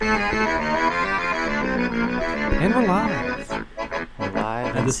And we're live. We're live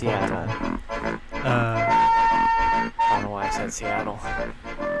At in this Seattle. point I don't know why I said Seattle.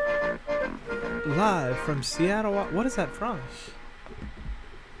 Live from Seattle. What is that from?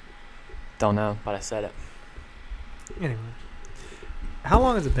 Don't know, but I said it. Anyway. How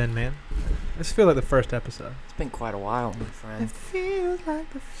long has it been, man? I just feel like the first episode. It's been quite a while, my It friend. feels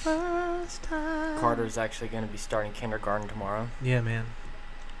like the first time. Carter's actually going to be starting kindergarten tomorrow. Yeah, man.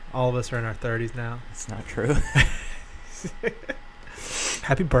 All of us are in our 30s now. It's not true.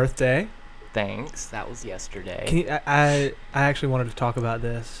 Happy birthday. Thanks. That was yesterday. Can you, I actually wanted to talk about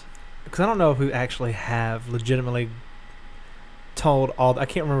this because I don't know if we actually have legitimately told I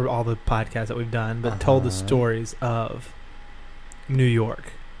can't remember all the podcasts that we've done, but told the stories of New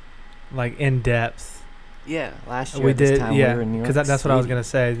York, like in depth. Yeah, last year We at this did, time yeah, we were in New York because that's what I was City. gonna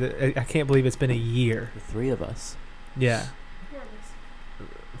say. I can't believe it's been a year. The three of us. Yeah,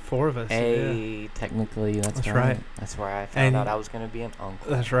 4 of us. Yeah. Hey, technically, that's right. That's where I found And- out I was going to be an uncle.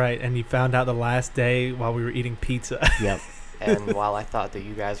 That's right. And you found out the last day while we were eating pizza. Yep. And while I thought that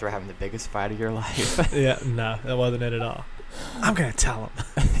you guys were having the biggest fight of your life. Yeah, no, that wasn't it at all. I'm gonna tell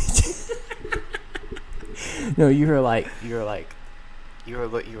him. No, you were like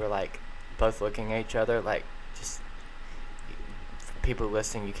both looking at each other, like, just, for people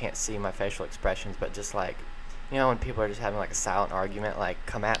listening, you can't see my facial expressions, but just like, you know, when people are just having like a silent argument, like,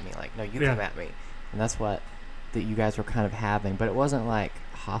 come at me, like, no, you Yeah. come at me. And that's what that you guys were kind of having, but it wasn't like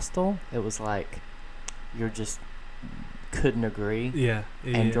hostile. It was like you're just couldn't agree. Yeah.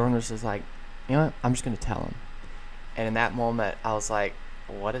 And Jordan was just like, you know what, I'm just gonna tell him. And in that moment, I was like,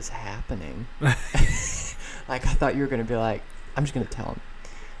 what is happening? Like, I thought you were going to be like, I'm just going to tell him.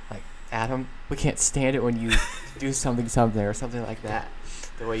 Like, Adam, we can't stand it when you do something or something like that,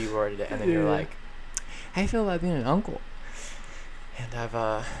 the way you worded it. And then you're Yeah. like, how do you feel about being an uncle? And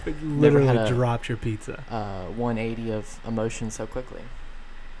I've literally had a- dropped your pizza. 180 of emotion so quickly.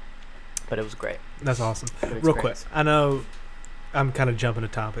 But it was great. That's awesome. Good Real quick, experience. I know I'm kind of jumping a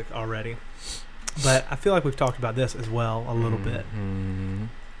topic already, but I feel like we've talked about this as well a little bit. Mhm.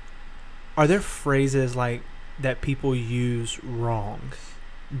 Are there phrases like that people use wrong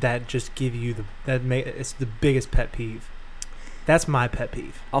that just give you it's the biggest pet peeve? That's my pet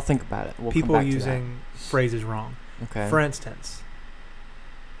peeve. I'll think about it. We'll People come back using phrases wrong. to that. Okay. For instance,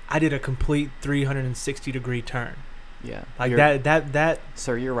 I did a complete 360-degree turn. Yeah. Like You're- that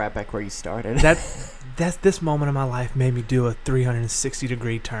So you're right back where you started. that's this moment in my life made me do a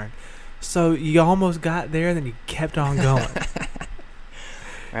 360-degree turn. So you almost got there, then you kept on going.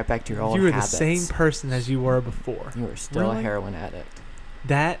 Right back to your old You were habits. the same person as you were before. You were still Really? a heroin addict.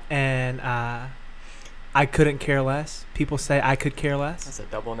 That and I couldn't care less. People say I could care less. That's a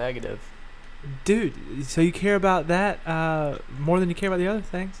double negative. Dude, so you care about that more than you care about the other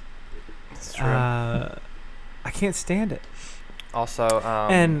things. That's true. I can't stand it. Also,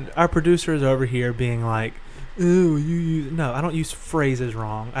 And our producer is over here being like, "Ooh, you use..." No, I don't use phrases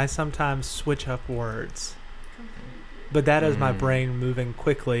wrong. I sometimes switch up words. But that is my brain moving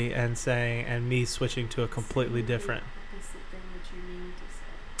quickly and me switching to a completely different.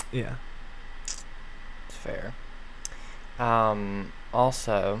 Yeah. it's fair.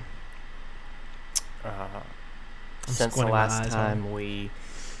 Also, since the squinting my last eyes time we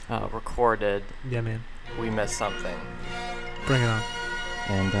recorded, Yeah, man. we missed something, Bring it on.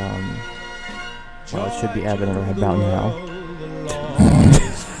 and well, it should be evident right about now.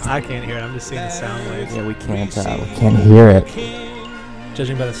 I can't hear it. I'm just seeing the sound waves. Yeah, we can't hear it.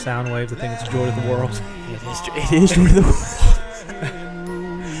 Judging by the sound waves, I think it's Joy to the World. It is Joy to the World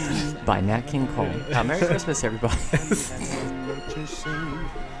by Nat King Cole. Merry Christmas, everybody.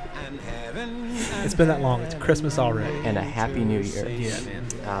 It's been that long. It's Christmas already. And a Happy New Year. Yeah, man.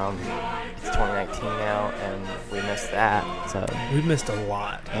 It's 2019 now, and we missed that. So, We've missed a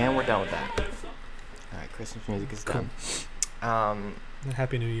lot. and we're done with that. All right, Christmas music is Cool. done.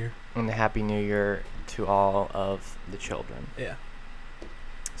 Happy New Year. And a Happy New Year to all of the children. Yeah.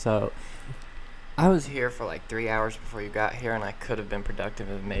 So, I was here for like 3 hours before you got here, and I could have been productive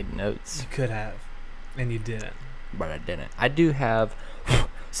and made notes, You could have, and you didn't. but I didn't. I do have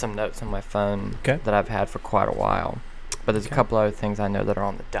some notes on my phone Okay. that I've had for quite a while, but there's Okay. a couple other things I know that are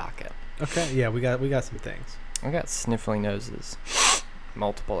on the docket. Okay. Yeah, we got some things. I got sniffly noses,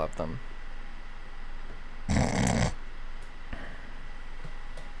 multiple of them.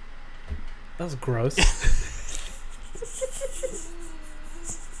 That was gross.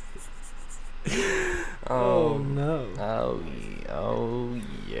 Oh no. Oh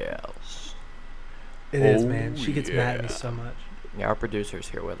yes. It is, Oh, man. She gets mad at me yeah. so much. Yeah, our producer's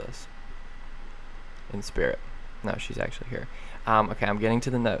here with us. In spirit. No, she's actually here. Okay, I'm getting to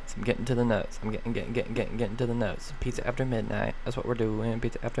the notes. I'm getting to the notes. I'm getting to the notes. Pizza after midnight. That's what we're doing.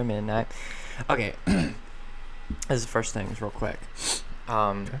 Pizza after midnight. Okay. This is the first things real quick.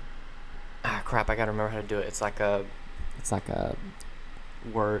 Okay. Crap, I gotta remember how to do it. It's like a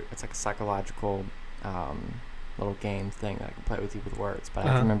word. It's like a psychological little game thing that I can play with you with words, but I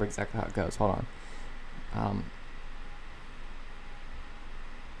have to remember exactly how it goes. Hold on.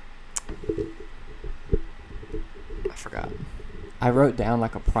 I forgot. I wrote down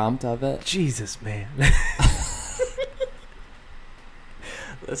like a prompt of it. Jesus, man.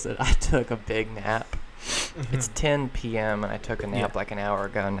 Listen, I took a big nap. It's 10 p.m. and I took a nap like an hour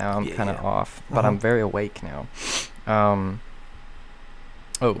ago. Now I'm kind of off, but I'm very awake now.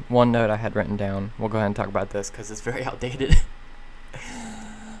 One note I had written down. We'll go ahead and talk about this because it's very outdated.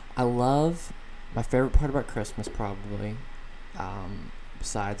 I love my favorite part about Christmas probably,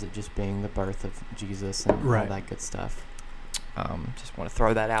 besides it just being the birth of Jesus and all that good stuff. Just want to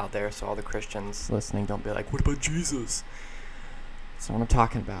throw that out there so all the Christians listening don't be like, what about Jesus? That's what I'm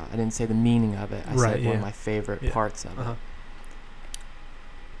talking about. I didn't say the meaning of it. I said one of my favorite parts of it.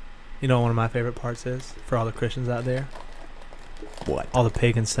 You know what one of my favorite parts is for all the Christians out there? What? All the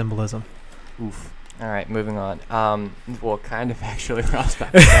pagan symbolism. Oof. All right, moving on. Well, kind of actually what I was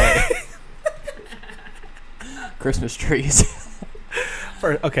about to say. Christmas trees.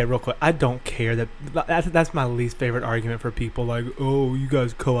 Okay, real quick. I don't care that's my least favorite argument for people like, oh, you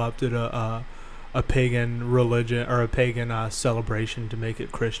guys co-opted a pagan religion or a pagan celebration to make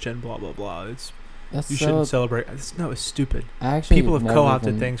it Christian. Blah blah blah. You shouldn't celebrate. It's stupid. People have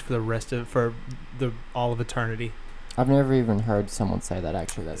co-opted things for all of eternity. I've never even heard someone say that.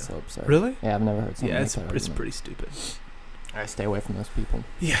 Actually, that's so absurd. Really? Yeah, I've never heard someone. Yeah, it's pretty stupid. I stay away from those people.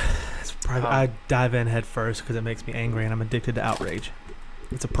 Yeah, it's private. I dive in head first because it makes me angry and I'm addicted to outrage.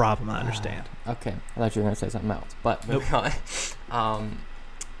 It's a problem. I understand. Okay, I thought you were gonna say something else, but moving on.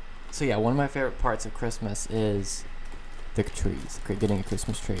 So yeah, one of my favorite parts of Christmas is the trees, getting a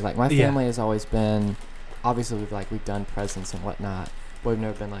Christmas tree. Like my family has always been, obviously we've done presents and whatnot, but we've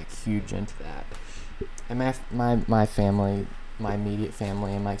never been like huge into that. And my family, my immediate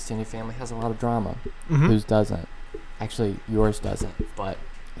family, and my extended family has a lot of drama. Mm-hmm. Whose doesn't? Actually, yours doesn't, but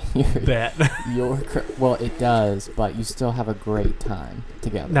well, it does, but you still have a great time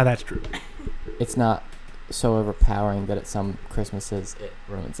together. No, that's true. It's not so overpowering that at some Christmases it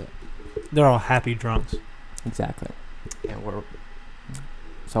ruins it. They're all happy drunks. Exactly. And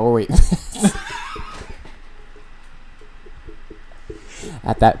so are we.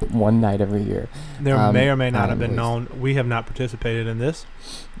 At that one night every year. There may or may not have been known. We have not participated in this,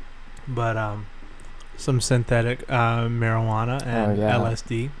 but some synthetic marijuana and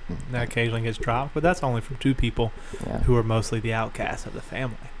LSD that occasionally gets dropped, but that's only from two people who are mostly the outcasts of the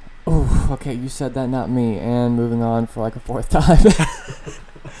family. Oh, okay, you said that, not me. And moving on for like a fourth time.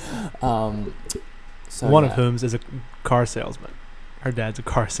 One of whom is a car salesman. Her dad's a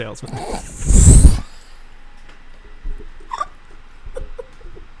car salesman.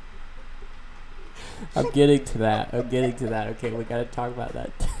 I'm getting to that. Okay, we gotta talk about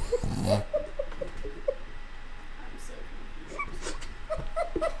that.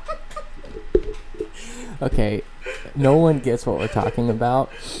 Okay, no one gets what we're talking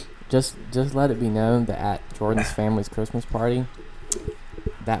about. Just let it be known that at Jordan's family's Christmas party,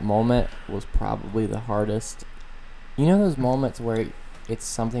 that moment was probably the hardest. You know those moments where it's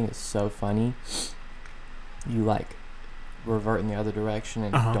something that's so funny, you like revert in the other direction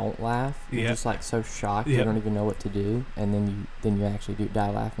and don't laugh. You're just like so shocked you don't even know what to do, and then you actually do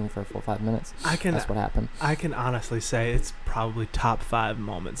die laughing for a full 5 minutes. That's what happened. I can honestly say it's probably top 5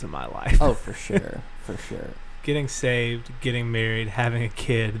 moments in my life. Oh, for sure. For sure. Getting saved, getting married, having a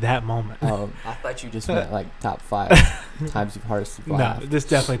kid, that moment. Oh, I thought you just meant like top 5 times you've hardest you've laughed. No, this is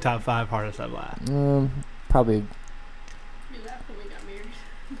definitely top 5 hardest I've laughed. Probably. We laughed when we got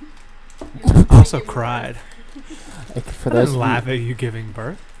married. Also cried. For those I didn't laugh at you giving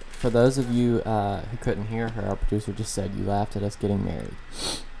birth. For those of you who couldn't hear her, our producer just said you laughed at us getting married.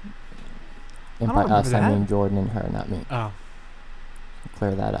 And by us, I mean Jordan and her, not me. Oh.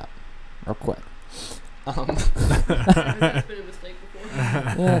 Clear that up real quick. That's been a mistake before.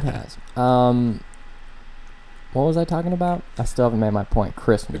 Yeah, it has. What was I talking about? I still haven't made my point.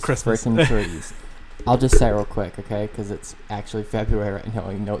 Christmas. Freaking trees. I'll just say it real quick, okay? Because it's actually February right now.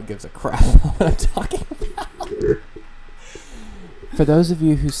 And no one gives a crap about what I'm talking about. For those of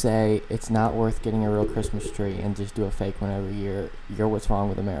you who say it's not worth getting a real Christmas tree and just do a fake one every year, you're what's wrong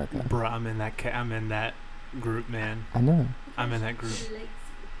with America. Bro, I'm in that group, man. I know. I'm in that group.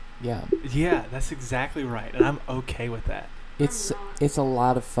 Yeah. Yeah, that's exactly right, and I'm okay with that. It's a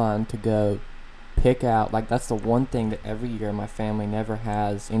lot of fun to go pick out, like, that's the one thing that every year my family never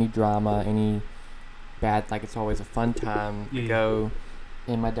has any drama, any bad, like, it's always a fun time to go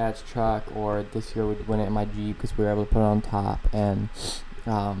in my dad's truck, or this year we went in my Jeep because we were able to put it on top and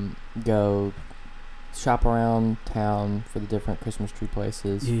go shop around town for the different Christmas tree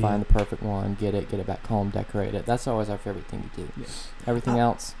places, find the perfect one, get it back home, decorate it. That's always our favorite thing to do. Yeah. Everything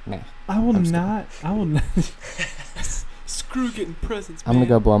else, nah. I will not. Screw getting presents, man. I'm going to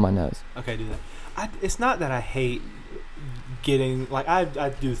go blow my nose. Okay, do that. It's not that I hate getting, like, I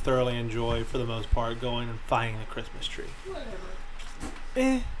do thoroughly enjoy, for the most part, going and finding a Christmas tree.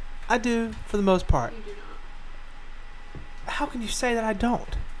 Whatever. I do, for the most part. You do not. How can you say that I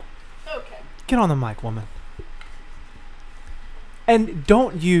don't? Okay. Get on the mic, woman. And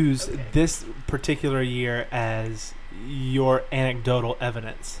don't use this particular year as your anecdotal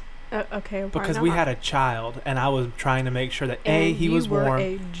evidence. Okay. Because we had a child, and I was trying to make sure that he was warm. You were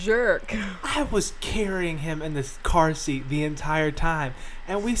a jerk. I was carrying him in this car seat the entire time,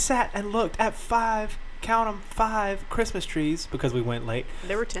 and we sat and looked at 5 Christmas trees because we went late.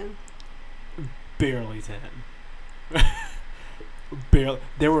 There were 10. Barely 10. Barely.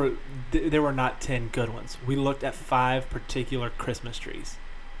 There were not 10 good ones. We looked at 5 particular Christmas trees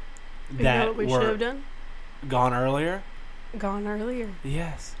You know what we should have done? Gone earlier. Like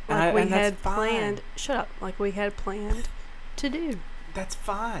Yes, and we had that's planned. Fine. Shut up. Like we had planned to do. That's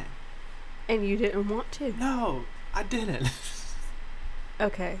fine. And you didn't want to. No, I didn't.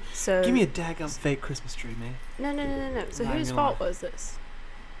 Okay, so Give me a daggum fake Christmas tree, man. No. So Not whose even fault lying. was this?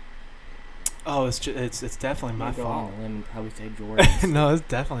 Oh, it's definitely my Go fault. on a limb and probably say Jordan's. No, it's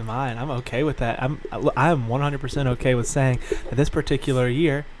definitely mine. I'm okay with that. I'm 100% okay with saying that this particular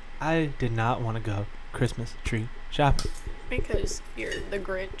year I did not want to go Christmas tree shopping. Because you're the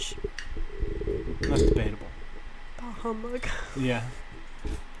Grinch. That's debatable. Bah humbug. Yeah.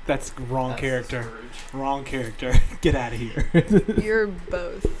 That's wrong character. Wrong character. Get out of here. You're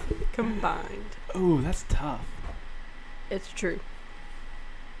both combined. Ooh, that's tough. It's true.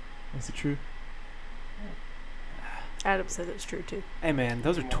 Is it true? Adam says it's true too. Hey man,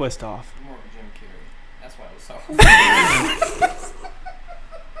 those are twist off. More of a Jim Carrey. That's why I was so.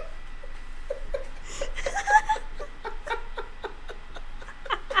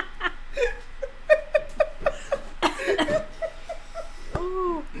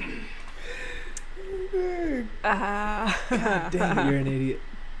 Ooh. God damn it, you're an idiot.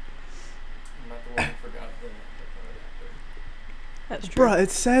 I'm not the one who forgot the That's true. Bruh,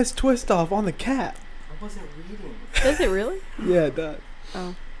 it says twist off on the cap. I wasn't reading. Does it really? Yeah, it does.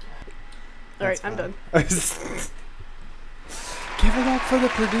 Oh. Alright, I'm done. Give it up for the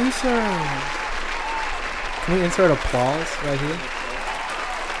producer. Can we insert applause right here?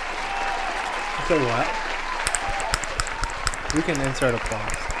 So what? We can insert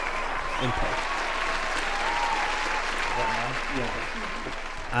applause in post.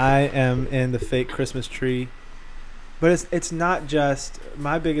 I am in the fake Christmas tree, but it's not just.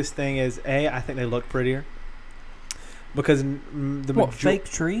 My biggest thing is I think they look prettier because the fake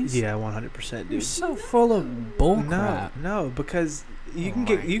trees? Yeah, 100%. Dude. You're so full of bullcrap. No, because you can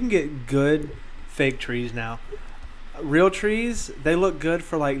get good fake trees now. Real trees, they look good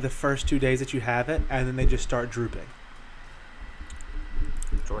for like the first 2 days that you have it, and then they just start drooping.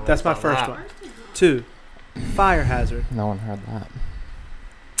 Jordan, That's my first one. 2, fire hazard. No one heard that.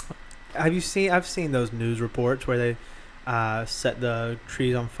 Have you seen? I've seen those news reports where they set the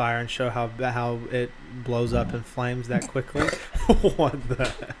trees on fire and show how it blows up in flames that quickly. What the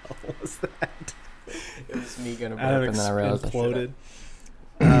hell was that? It was me gonna burp, and then I realized exploded.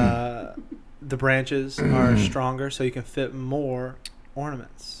 The branches are stronger, so you can fit more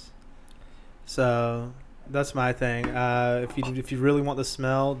ornaments. So that's my thing. If you really want the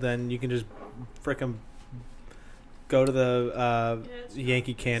smell, then you can just frickin' go to the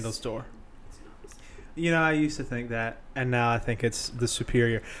Yankee Candle store. You know, I used to think that, and now I think it's the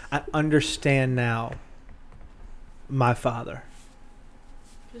superior. I understand now my father.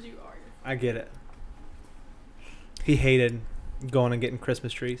 Because you are. I get it. He hated going and getting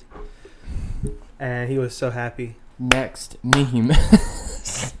Christmas trees. And he was so happy. Next meme.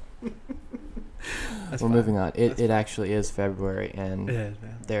 We're moving on. It actually is February, and It is,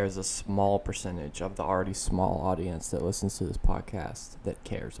 man. there's a small percentage of the already small audience that listens to this podcast that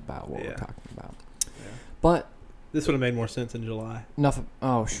cares about what we're talking about. Yeah. But This would have made more sense in July. enough.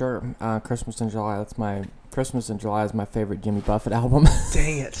 Oh, sure. Christmas in July. Christmas in July is my favorite Jimmy Buffett album.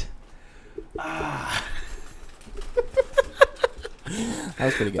 Dang it. Ah. That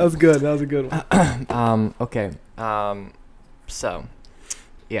was pretty good. That was good. That was a good one. Okay. So,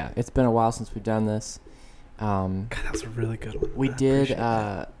 yeah, it's been a while since we've done this. God, that was a really good one. We did.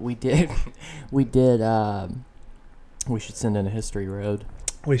 We should send in a history road.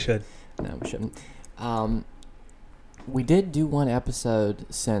 We should. No, we shouldn't. We did do one episode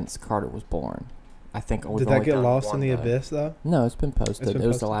since Carter was born. I think we've Did only that get done lost in one, the though. abyss, though? No, it's been posted. It's been It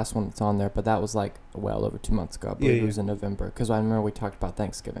was the posted? last one that's on there, but that was like well over 2 months ago. I believe it was in November, because I remember we talked about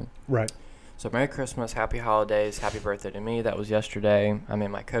Thanksgiving. Right. So Merry Christmas, Happy Holidays, Happy Birthday to me. That was yesterday. I'm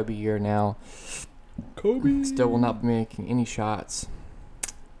in my Kobe year now. Kobe. Still will not be making any shots.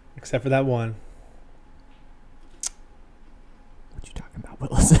 Except for that one. What you talking about,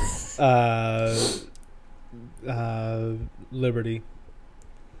 Willis? Liberty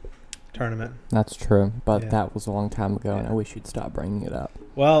tournament. That's true, but Yeah. that was a long time ago, and I Yeah. wish you'd stop bringing it up.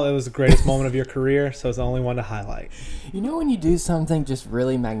 Well, it was the greatest moment of your career, so it's the only one to highlight. You know when you do something just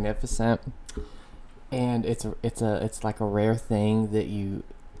really magnificent, and it's like a rare thing that you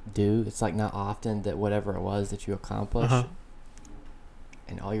do. It's like not often that whatever it was that you accomplish, Uh-huh.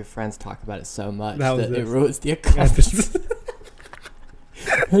 and all your friends talk about it so much That that, was it this. ruins the accomplishment.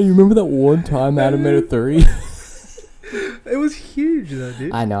 Hey, you remember that one time Adam made a 3? It was huge, though,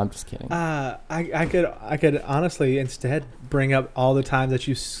 dude. I know, I'm just kidding. I could honestly instead bring up all the times that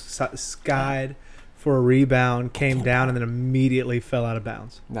you skied for a rebound, came down, and then immediately fell out of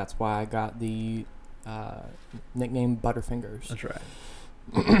bounds. That's why I got the nickname Butterfingers. That's right.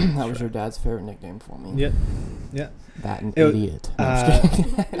 That was your dad's favorite nickname for me. Yep. Yeah. That and It was- idiot. No, I'm just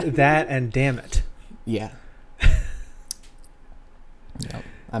kidding. That and damn it, Yeah. Yep.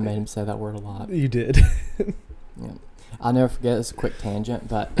 I made him say that word a lot. you did. Yep. I'll never forget, it's a quick tangent,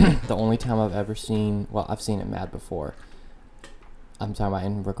 but the only time I've ever seen, well, I've seen it mad before. I'm talking about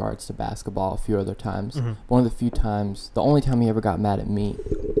in regards to basketball a few other times. Mhm. One of the few times, the only time he ever got mad at me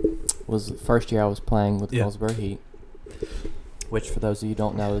was the first year I was playing with Yeah. Goldsboro Heat, which for those of you who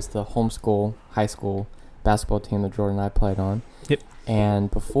don't know is the homeschool high school basketball team that Jordan and I played on. Yep.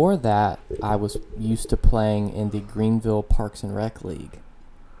 And before that, I was used to playing in the Greenville Parks and Rec League,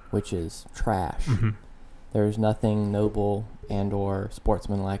 which is trash. Mhm. There's nothing noble and or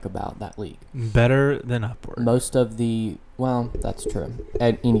sportsmanlike about that league. Better than upward. Most of the, well, that's true.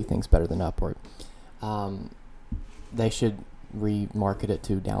 Anything's better than upward. They should remarket it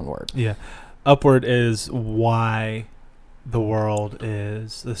to downward. Yeah. Upward is why the world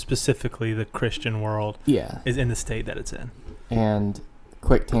is, specifically the Christian world, Yeah. is in the state that it's in. And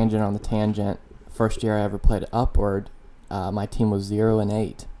quick tangent on the tangent. First year I ever played upward, my team was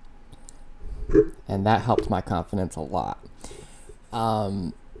 0-8. And that helped my confidence a lot.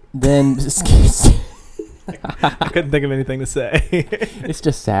 Then I couldn't think of anything to say. it's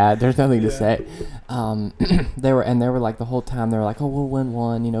just sad. There's nothing to Yeah. say. They were like the whole time they were like, "Oh, we'll win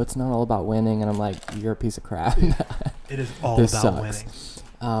one. You know, it's not all about winning." And I'm like, "You're a piece of crap." It is all This about sucks.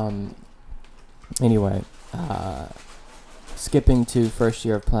 winning. Anyway, skipping to first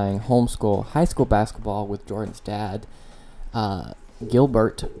year of playing homeschool high school basketball with Jordan's dad,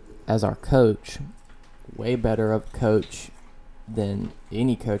 Gilbert as our coach, way better of a coach than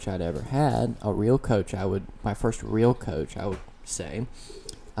any coach I'd ever had. A real coach, my first real coach, I would say,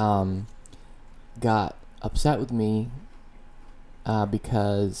 got upset with me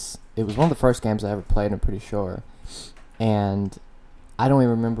because it was one of the first games I ever played, I'm pretty sure. And I don't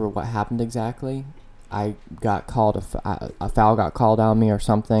even remember what happened exactly. I got called, a foul got called on me or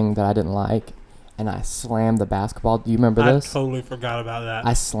something that I didn't like, and I slammed the basketball. Do you remember this? I totally forgot about that.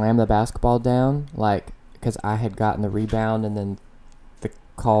 I slammed the basketball down, because I had gotten the rebound, and then the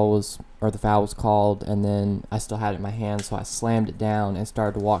foul was called, and then I still had it in my hand, so I slammed it down and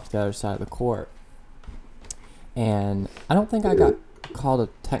started to walk to the other side of the court. And I don't think I got called a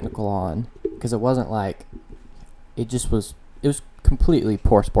technical on, because it wasn't like, it was completely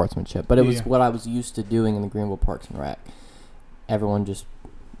poor sportsmanship, but it was what I was used to doing in the Greenville Parks and Rec. Everyone just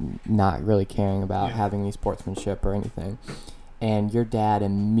not really caring about having any sportsmanship or anything. And your dad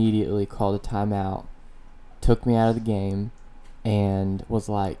immediately called a timeout, took me out of the game, and was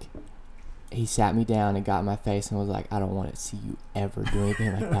like, he sat me down and got in my face and was like, "I don't want to see you ever do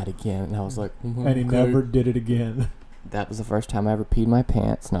anything like that again." And I was like, And he never did it again. That was the first time I ever peed my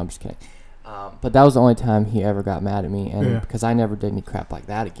pants. No, I'm just kidding. But that was the only time he ever got mad at me, and because I never did any crap like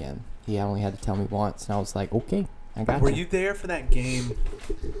that again. He only had to tell me once, and I was like, "Okay, I got you." Were you there for that game?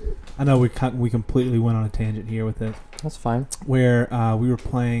 I know we completely went on a tangent here with this, That's fine. where we were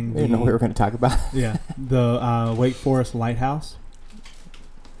playing. We didn't know what we were going to talk about. Yeah, the Wake Forest Lighthouse.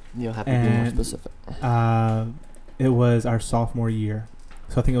 You'll have to be more And, specific. It was our sophomore year,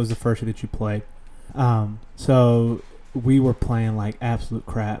 so I think it was the first year that you played. So we were playing like absolute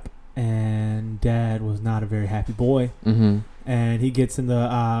crap, and Dad was not a very happy boy. Mm-hmm. And he gets in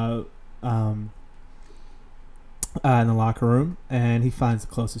the in the locker room, and he finds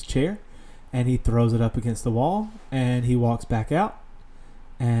the closest chair, and he throws it up against the wall, and he walks back out,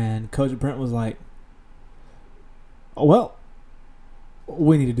 and Coach Brent was like, "Oh, well,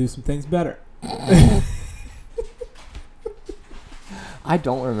 we need to do some things better." I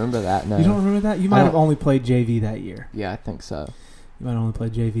don't remember that. No. You don't remember that? You might have only played JV that year. Yeah, I think so. You might have only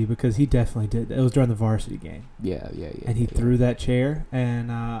played JV because he definitely did. It was during the varsity game. Yeah. And he threw that chair and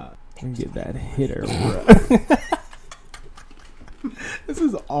get that hitter, bro. This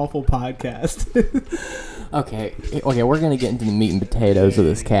is an awful podcast. Okay, we're going to get into the meat and potatoes of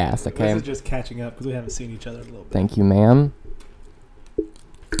this cast, okay? This is just catching up because we haven't seen each other in a little bit. Thank you, ma'am.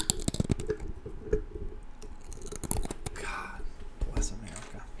 God bless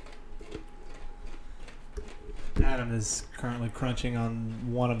America. Adam is currently crunching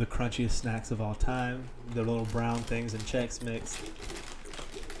on one of the crunchiest snacks of all time. The little brown things in Chex Mix.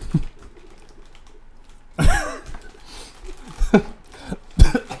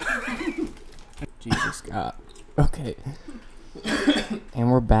 Jesus God. Okay.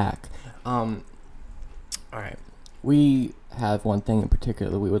 And we're back. All right. We have one thing in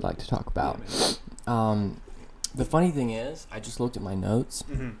particular that we would like to talk about. The funny thing is, I just looked at my notes.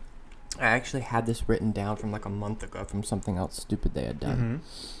 Mm-hmm. I actually had this written down from like a month ago from something else stupid they had done.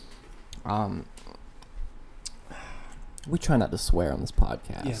 Mm-hmm. We try not to swear on this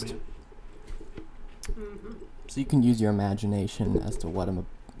podcast. Yeah, man. Mm-hmm. So you can use your imagination as to what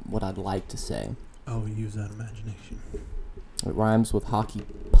I'd like to say. Oh, use that imagination. It rhymes with hockey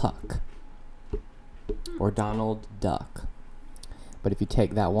puck or Donald Duck. But if you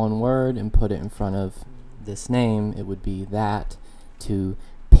take that one word and put it in front of this name, it would be that to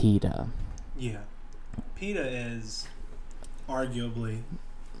PETA. Yeah. PETA is inarguably,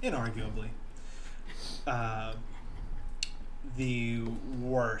 the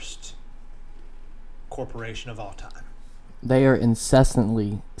worst corporation of all time. They are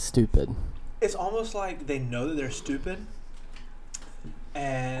incessantly stupid. It's almost like they know that they're stupid,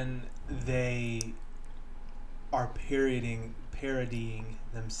 and they are parodying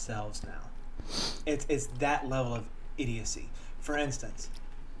themselves now. It's that level of idiocy. For instance,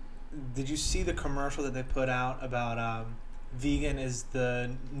 did you see the commercial that they put out about vegan is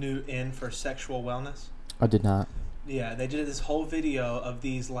the new in for sexual wellness? I did not. Yeah, they did this whole video of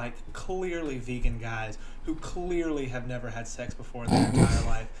these like clearly vegan guys who clearly have never had sex before in their entire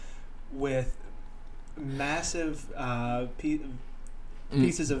life, with massive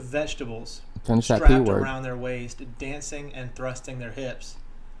pieces of vegetables strapped around their waist, dancing and thrusting their hips.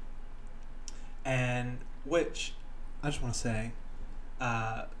 And which, I just want to say,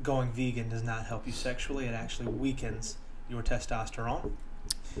 going vegan does not help you sexually. It actually weakens your testosterone.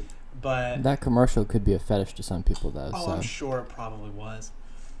 But that commercial could be a fetish to some people, though. Oh, so. I'm sure it probably was.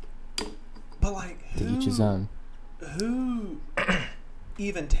 But like, to each his own. Who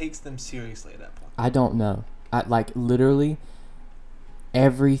even takes them seriously at that point? I don't know. Literally,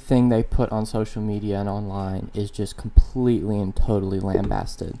 everything they put on social media and online is just completely and totally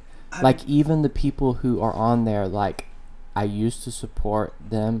lambasted. Even the people who are on there, like, I used to support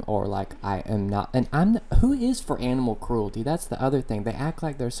them, or like I am not, and who is for animal cruelty? That's the other thing. They act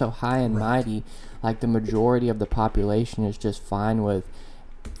like they're so high and mighty, like the majority of the population is just fine with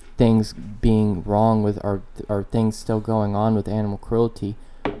things being wrong with or things still going on with animal cruelty.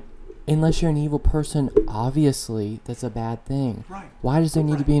 Unless you're an evil person, obviously that's a bad thing. Right. Why does there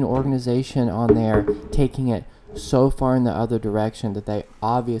need to be an organization on there taking it so far in the other direction that they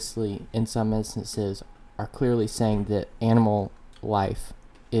obviously, in some instances, are clearly saying that animal life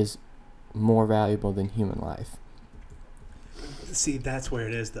is more valuable than human life? See, that's where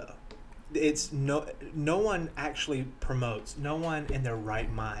it is, though. It's no one actually promotes, no one in their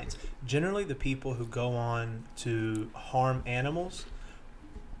right minds. Generally, the people who go on to harm animals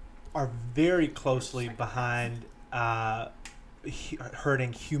are very closely behind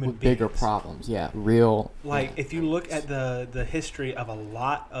hurting human with beings. Bigger problems, yeah, real. Like, if you look at the history of a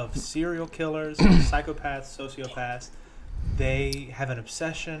lot of serial killers, psychopaths, sociopaths, they have an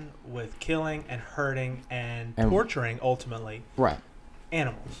obsession with killing and hurting and torturing, ultimately,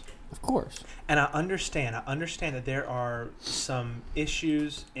 animals. Of course. And I understand that there are some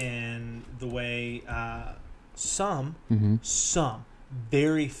issues in the way some,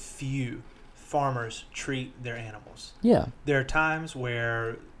 very few farmers treat their animals. Yeah. There are times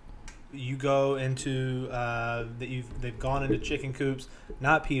where you go into they've gone into chicken coops,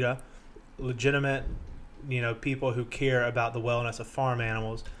 not PETA, legitimate, people who care about the wellness of farm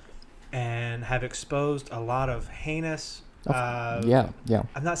animals, and have exposed a lot of heinous. Yeah.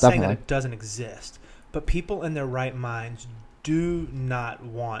 I'm not saying that it doesn't exist, but people in their right minds do not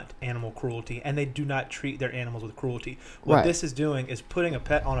want animal cruelty, and they do not treat their animals with cruelty. What Right. this is doing is putting a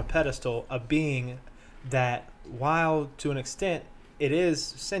pet on a pedestal, a being that, while to an extent it is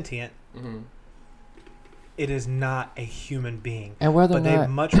sentient, it is not a human being. And whether But or they'd not,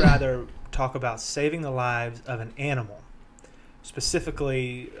 much rather talk about saving the lives of an animal,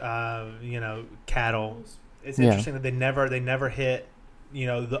 specifically, cattle. It's Yeah. interesting that they never hit,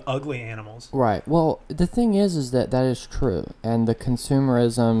 the ugly animals. right. Well, the thing is that is true, and the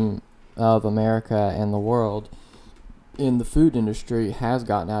consumerism of America and the world in the food industry has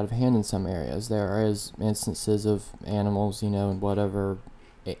gotten out of hand in some areas. There is instances of animals, and whatever.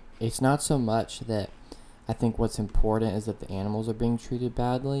 It's not so much that I think what's important is that the animals are being treated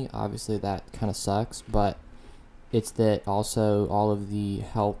badly. Obviously, that kind of sucks, but it's that also all of the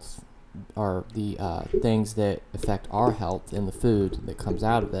health or the things that affect our health in the food that comes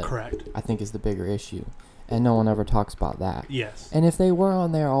out of it, Correct. I think is the bigger issue. And no one ever talks about that. Yes. And if they were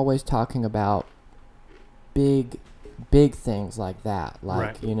on there always talking about big things like that,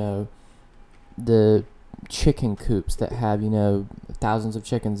 like, Right. The chicken coops that have, thousands of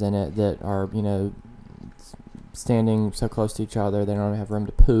chickens in it that are, standing so close to each other they don't have room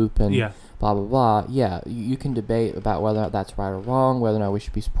to poop and Yeah. blah, blah, blah. Yeah, you can debate about whether or not that's right or wrong, whether or not we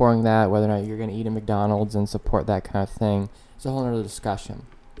should be supporting that, whether or not you're going to eat at McDonald's and support that kind of thing. It's a whole other discussion.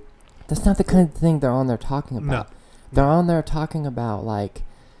 That's not the kind of thing they're on there talking about. No. They're on there talking about, like,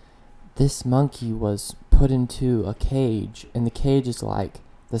 this monkey was put into a cage, and the cage is, like,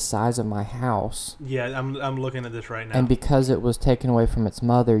 the size of my house. Yeah, I'm looking at this right now. And because it was taken away from its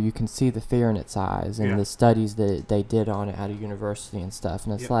mother, you can see the fear in its eyes and Yeah. the studies that they did on it at a university and stuff.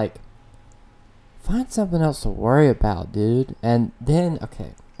 And it's Yep. like, find something else to worry about, dude. And then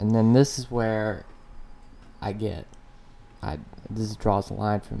this is where this draws a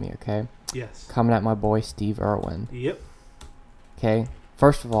line for me, okay? Yes. Coming at my boy Steve Irwin, Yep. okay?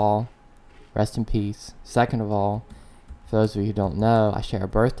 First of all, rest in peace. Second of all, for those of you who don't know, I share a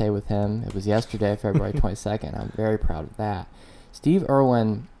birthday with him. It was yesterday, February 22nd. I'm very proud of that. Steve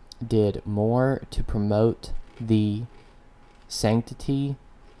Irwin did more to promote the sanctity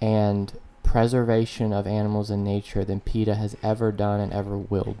and preservation of animals and nature than PETA has ever done and ever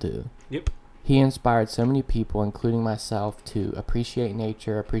will do. Yep. He inspired so many people, including myself, to appreciate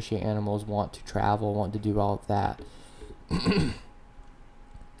nature, appreciate animals, want to travel, want to do all of that.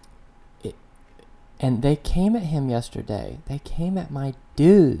 And they came at him yesterday. They came at my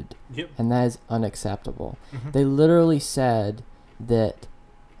dude. Yep. And that is unacceptable. Mhm. They literally said that,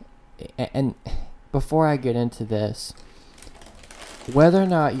 and before I get into this, whether or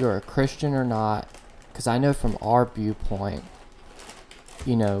not you're a Christian or not, because I know from our viewpoint,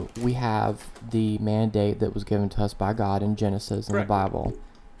 we have the mandate that was given to us by God in Genesis in the Correct. Bible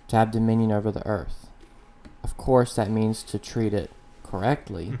to have dominion over the earth. Of course, that means to treat it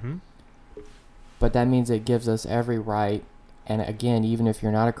correctly. Mm-hmm. But that means it gives us every right, and again, even if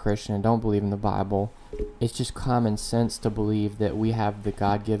you're not a Christian and don't believe in the Bible, it's just common sense to believe that we have the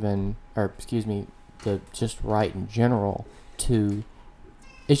the just right in general to...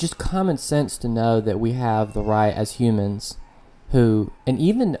 It's just common sense to know that we have the right as humans who... And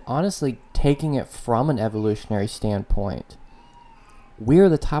even, honestly, taking it from an evolutionary standpoint, we are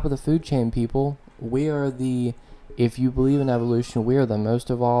the top of the food chain, people. We are the... If you believe in evolution, we are the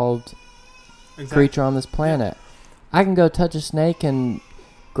most evolved... creature on this planet. I can go touch a snake and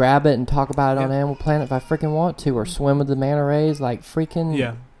grab it and talk about it on Animal Planet if I freaking want to, or swim with the manta rays, like freaking...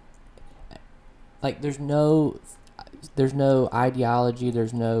 Yeah. Like, there's no ideology,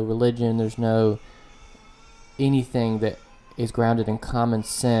 there's no religion, there's no anything that is grounded in common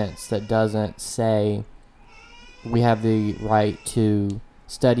sense that doesn't say we have the right to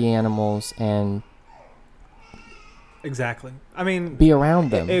study animals and Exactly. I mean, be around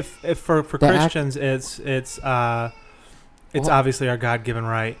them. If for Christians, it's obviously our God-given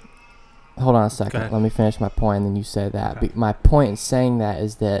right. Hold on a Go second. ahead. Let me finish my point, and then you say that. Okay. My point in saying that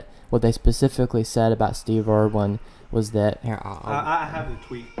is that what they specifically said about Steve Irwin was that... Here, I have the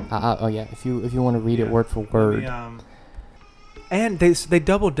tweet. oh, yeah. If you want to read it Yeah. word for word. And they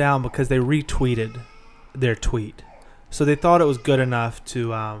doubled down because they retweeted their tweet, so they thought it was good enough to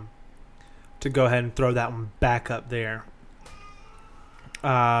go ahead and throw that one back up there.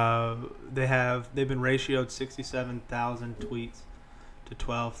 They've been ratioed 67,000 tweets to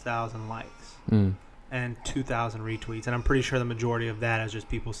 12,000 likes and 2,000 retweets, and I'm pretty sure the majority of that is just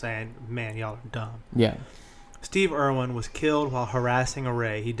people saying, "Man, y'all are dumb." Yeah. Steve Irwin was killed while harassing a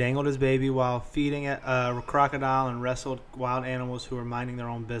ray. He dangled his baby while feeding a crocodile and wrestled wild animals who were minding their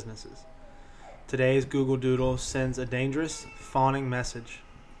own businesses. Today's Google Doodle sends a dangerous, fawning message.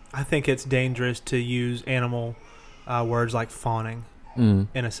 I think it's dangerous to use animal words like fawning Mm.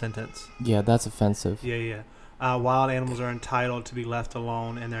 in a sentence. Yeah, that's offensive. Yeah. Wild animals are entitled to be left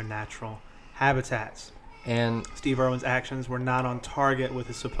alone in their natural habitats. And Steve Irwin's actions were not on target with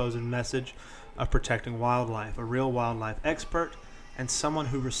his supposed message of protecting wildlife. A real wildlife expert and someone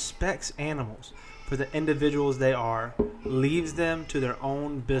who respects animals for the individuals they are, leaves them to their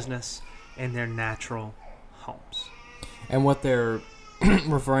own business in their natural homes. And what they're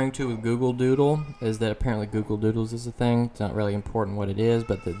referring to with Google Doodle is that apparently Google Doodles is a thing. It's not really important what it is,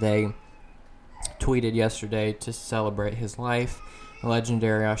 but that they tweeted yesterday to celebrate his life. A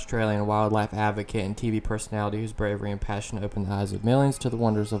legendary Australian wildlife advocate and TV personality whose bravery and passion opened the eyes of millions to the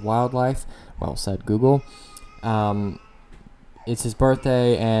wonders of wildlife. Well said, Google. It's his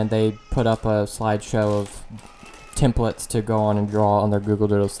birthday, and they put up a slideshow of templates to go on and draw on their Google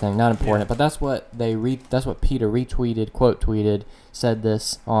Doodles thing. Not important, but that's what that's what Peter retweeted, quote tweeted, said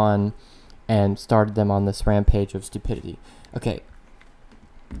this on, and started them on this rampage of stupidity. Okay,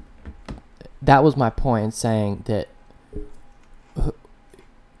 that was my point in saying that.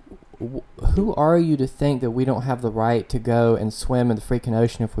 Who are you to think that we don't have the right to go and swim in the freaking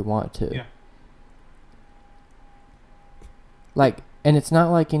ocean if we want to? Yeah. Like, and it's not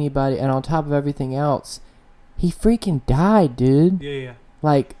like anybody, and on top of everything else, he freaking died, dude. Yeah.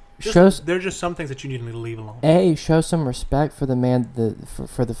 Like, There's just some things that you need to leave alone. Show some respect for the man,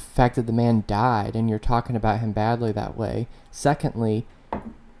 for the fact that the man died, and you're talking about him badly that way. Secondly,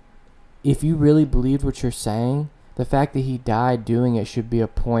 if you really believed what you're saying, the fact that he died doing it should be a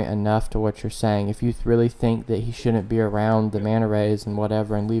point enough to what you're saying. If you really think that he shouldn't be around the manta rays and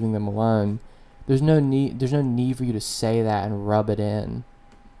whatever and leaving them alone, there's no need for you to say that and rub it in.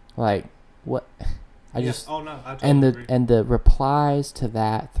 Like, what? I totally agree. And the replies to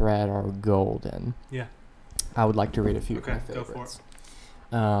that thread are golden. Yeah. I would like to read a few of my go favorites.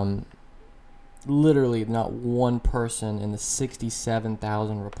 for it. Literally not one person in the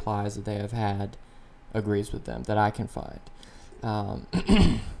 67,000 replies that they have had agrees with them that I can find. A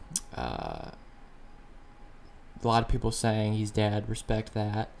lot of people saying he's dead. Respect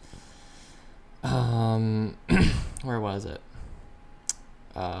that. Where was it?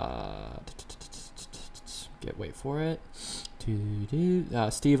 Wait for it.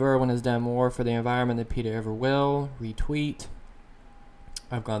 Steve Irwin has done more for the environment than Peter ever will. Retweet.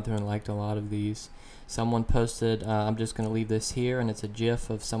 I've gone through and liked a lot of these. Someone posted, I'm just going to leave this here, and it's a gif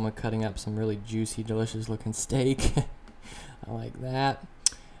of someone cutting up some really juicy, delicious-looking steak. I like that.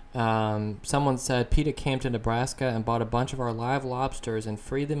 Someone said, PETA came to Nebraska and bought a bunch of our live lobsters and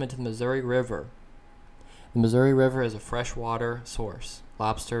freed them into the Missouri River. The Missouri River is a freshwater source.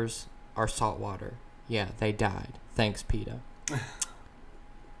 Lobsters are saltwater. Yeah, they died. Thanks, PETA.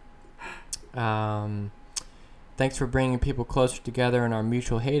 Thanks for bringing people closer together in our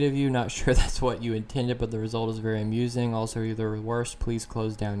mutual hate of you. Not sure that's what you intended, but the result is very amusing. Also, you're the worst. Please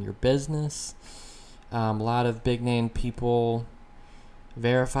close down your business. A lot of big-name people,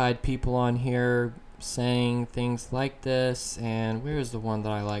 verified people on here saying things like this. And where's the one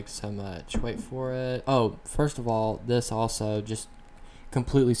that I like so much? Wait for it. Oh, first of all, this also just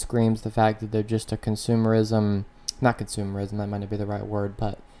completely screams the fact that they're just a consumerism. Not consumerism, that might not be the right word,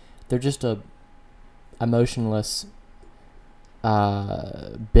 but they're just a emotionless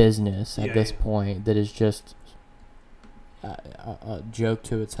business at this point that is just a joke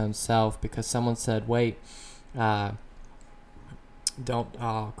to its own self, because someone said, wait, oh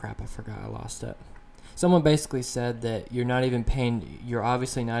crap, I forgot, I lost it. Someone basically said that you're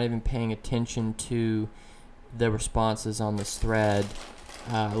obviously not even paying attention to the responses on this thread.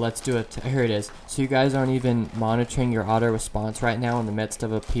 Let's do it. Here it is. So you guys aren't even monitoring your auto response right now in the midst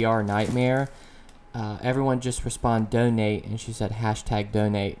of a PR nightmare. Everyone just respond donate, and she said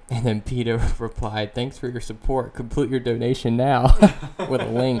 #donate, and then PETA replied, thanks for your support, complete your donation now, with a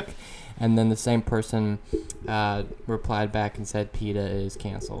link. And then the same person replied back and said PETA is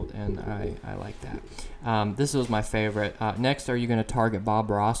canceled, and I like that. This was my favorite. Next, are you going to target Bob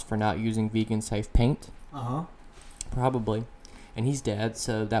Ross for not using vegan safe paint? Probably. And he's dead,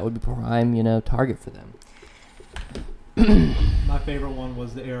 so that would be prime, target for them. My favorite one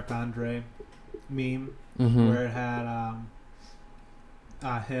was the Eric Andre meme, where it had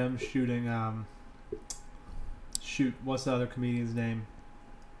him shooting what's the other comedian's name?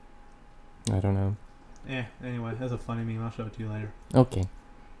 I don't know. Anyway, that's a funny meme. I'll show it to you later. Okay.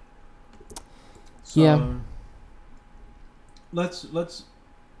 So, yeah. Let's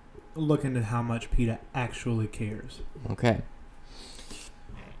look into how much PETA actually cares. Okay.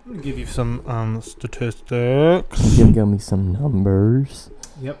 I'm gonna give you some statistics. Give me some numbers.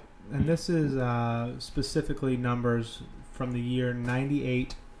 Yep. And this is specifically numbers from the year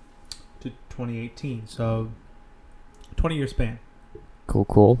 98 to 2018. So 20-year span.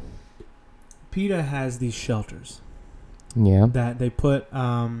 Cool. PETA has these shelters Yeah. that they put,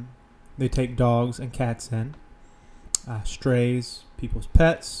 they take dogs and cats in, strays, people's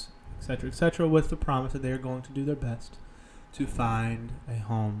pets, etc., with the promise that they are going to do their best to find a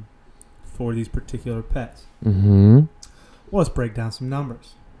home for these particular pets. Mm-hmm. Well, let's break down some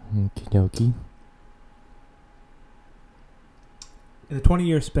numbers. Okie dokie. In the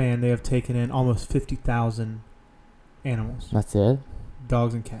 20-year span, they have taken in almost 50,000 animals, That's it?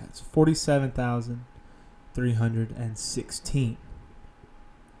 dogs and cats. 47,316.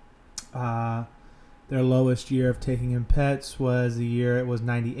 Their lowest year of taking in pets was the year it was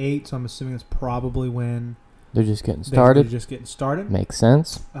 98, so I'm assuming it's probably when They're just getting they're started? just getting started. Makes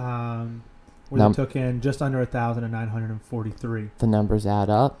sense. Where they took in just under 1,943. The numbers add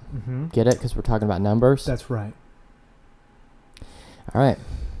up. Mm-hmm. Get it? Because we're talking about numbers. That's right. All right.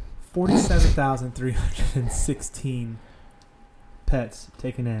 47,316 pets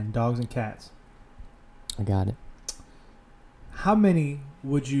taken in, dogs and cats. I got it. How many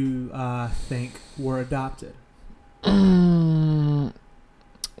would you think were adopted?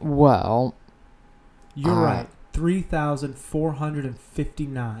 Well, You're right.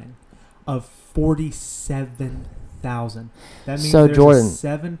 3,459 of 47,000. That means So, there's Jordan, a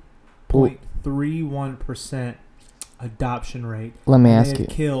 7.31% adoption rate. let me And ask they you.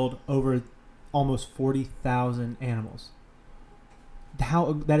 have killed over almost 40,000 animals.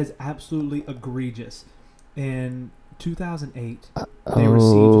 That is absolutely egregious. In 2008, they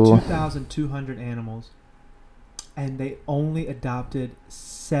received 2,200 animals, and they only adopted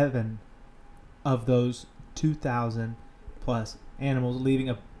 7 of those 2,000 plus animals, leaving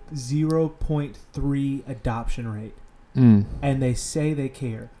a 0.3 adoption rate. And they say they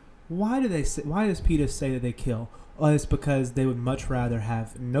care. Why does PETA say that they kill? Well, it's because they would much rather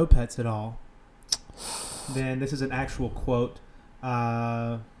have no pets at all than, this is an actual quote.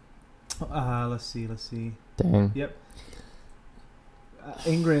 Let's see. Dang. Yep.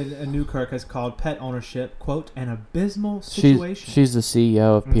 Ingrid Newkirk has called pet ownership, quote, an abysmal situation. She's the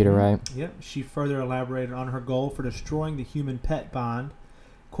CEO of PETA, Mhm. right? Yep. She further elaborated on her goal for destroying the human-pet bond.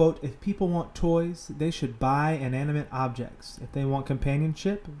 Quote, if people want toys, they should buy inanimate objects. If they want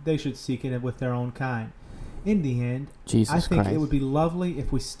companionship, they should seek it with their own kind. In the end, Jesus I think Christ. it would be lovely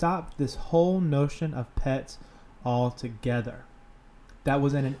if we stopped this whole notion of pets altogether. That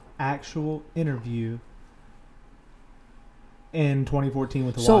was in an actual interview in 2014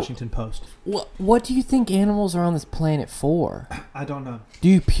 with the Washington Post. What do you think animals are on this planet for? I don't know. Do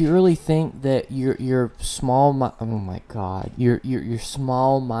you purely think that you're small? Oh my God, you're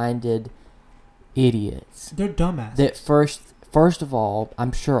small-minded idiots. They're dumbasses. That first of all,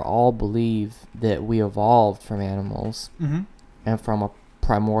 I'm sure all believe that we evolved from animals Mm-hmm. and from a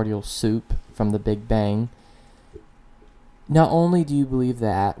primordial soup from the Big Bang. Not only do you believe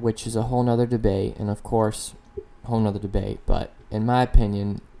that, which is a whole nother debate, and of course, whole nother debate, but in my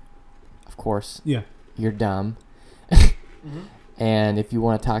opinion, of course, Yeah. you're dumb. Mm-hmm. And if you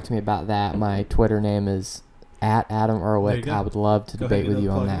want to talk to me about that, my Twitter name is @Adam There you Erwick. go. I would love to Go debate ahead, with get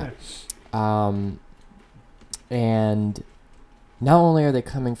you a on plug in that. And not only are they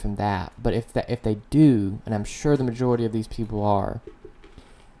coming from that, but if they do, and I'm sure the majority of these people are,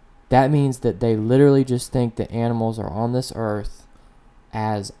 that means that they literally just think that animals are on this earth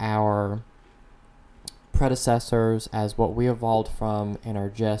as our predecessors, as what we evolved from, and are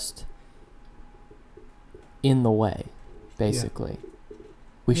just in the way, basically.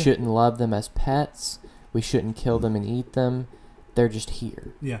 We Yeah. shouldn't love them as pets. We shouldn't kill them and eat them. They're just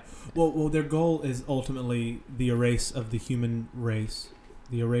here. Yeah. Well, their goal is ultimately the erase of the human race,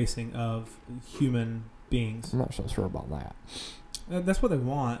 the erasing of human beings. I'm not so sure about that. That's what they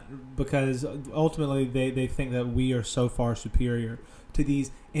want, because ultimately they think that we are so far superior to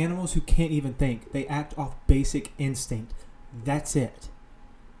these animals who can't even think. They act off basic instinct. That's it.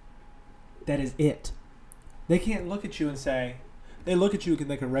 That is it. They can't look at you and say, they look at you and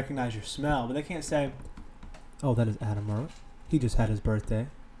they can recognize your smell, but they can't say, oh, that is Adam Erwick. He just had his birthday.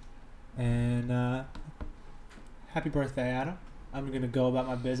 And happy birthday, Adam. I'm going to go about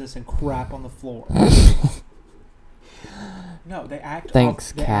my business and crap on the floor. No, they act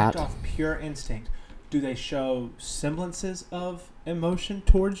Thanks, off, cat. off pure instinct. Do they show semblances of emotion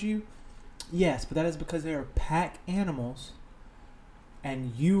towards you? Yes, but that is because they are pack animals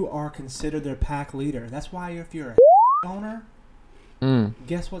and you are considered their pack leader. That's why if you're a owner,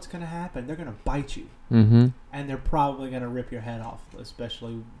 guess what's going to happen? They're going to bite you. Mm-hmm. And they're probably going to rip your head off,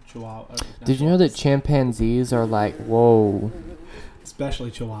 especially Chihuahua. Did you know that chimpanzees are like, whoa, Especially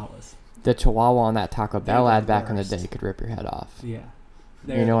Chihuahuas. the Chihuahua on that Taco Bell They're the ad back in the worst. day could rip your head off. Yeah.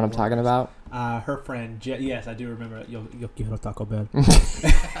 You know what I'm talking about? Her friend, yes, I do remember it. Yo quiero Taco Bell.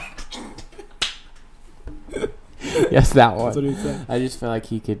 Yes, that one. That's what he said. I just feel like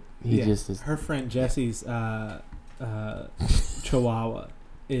he just is. Her friend Jesse's Chihuahua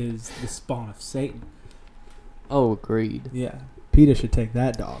is the spawn of Satan. Oh, agreed. Yeah. PETA should take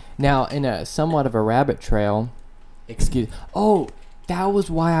that dog. Now, in a somewhat of a rabbit trail, that was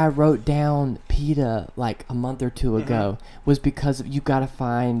why I wrote down PETA like a month or two ago, was because you got to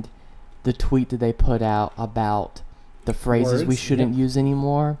find the tweet that they put out about the phrases we shouldn't use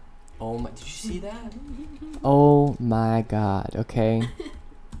anymore. Oh my! Did you see that? Oh my God! Okay,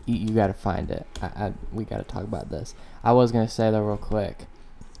 you got to find it. We got to talk about this. I was gonna say though real quick.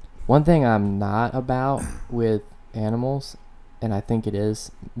 One thing I'm not about with animals, and I think it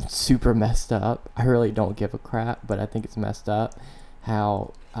is super messed up. I really don't give a crap, but I think it's messed up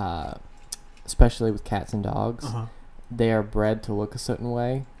how, especially with cats and dogs, they are bred to look a certain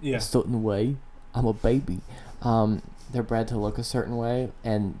way. Yeah. A certain way. I'm a baby. They're bred to look a certain way,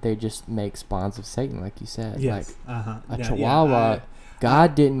 and they just make spawns of Satan, like you said. Yes. Like Chihuahua.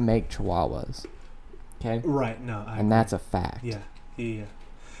 God didn't make Chihuahuas. Okay. Right. No. I agree. That's a fact. Yeah. Yeah.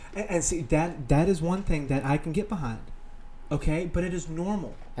 And see that is one thing that I can get behind. Okay, but it is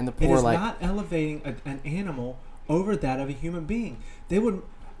normal. And the poor it is not elevating an animal over that of a human being. They are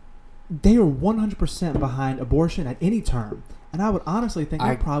 100% behind abortion at any term. And I would honestly think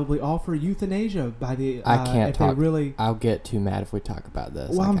they'd probably offer euthanasia by the. I can't if talk. They really. I'll get too mad if we talk about this.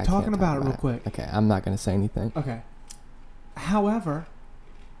 Well, I'm talking about it real quick. Okay, I'm not going to say anything. Okay. However,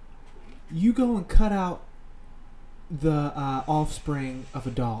 you go and cut out the offspring of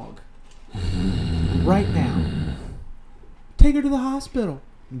a dog right now. Take her to the hospital.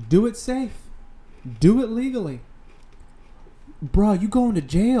 Do it safe. Do it legally. Bruh, you going to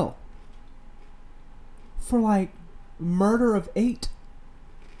jail for like murder of 8.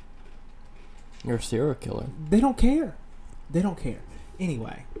 You're a serial killer. They don't care. They don't care.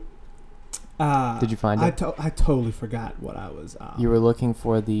 Anyway. Did you find it? I totally forgot what I was... you were looking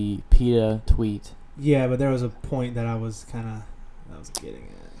for the PETA tweet. Yeah, but there was a point that I was getting at.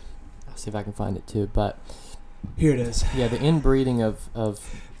 I'll see if I can find it too, but... Here it is. Yeah, the inbreeding of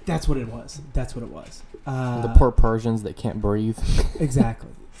That's what it was. the poor Persians that can't breathe.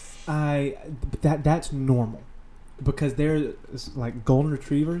 Exactly. That's normal. Because they're like golden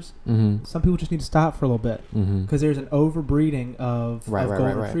retrievers. Mm-hmm. Some people just need to stop for a little bit. Because there's an overbreeding of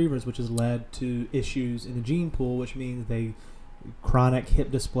golden retrievers, which has led to issues in the gene pool, which means chronic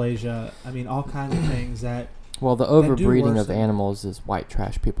hip dysplasia. I mean, all kinds of things that. Well, the overbreeding of animals is white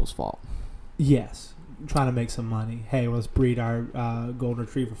trash people's fault. Yes, trying to make some money. Hey, let's breed our golden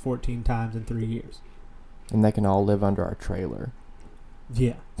retriever 14 times in 3 years, and they can all live under our trailer.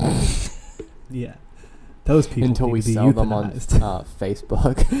 Yeah, yeah. Those people until we sell them on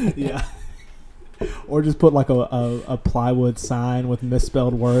Facebook. Yeah. Or just put like a plywood sign with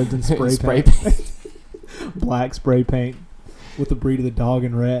misspelled words and spray paint. Black spray paint with the breed of the dog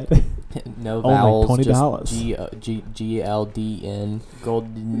in red. No vowels. Only $20. Just GLDN.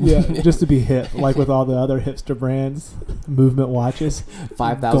 Golden. Yeah, just to be hip, like with all the other hipster brands, movement watches.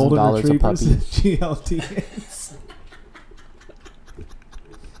 $5,000 a puppy. GLDNs.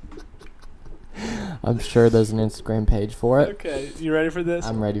 I'm sure there's an Instagram page for it. Okay, you ready for this?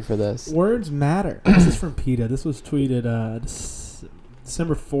 I'm ready for this. Words matter. This is from PETA. This was tweeted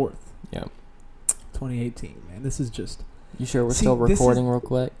December 4th. Yep. 2018, man. This is just... You sure we're still recording real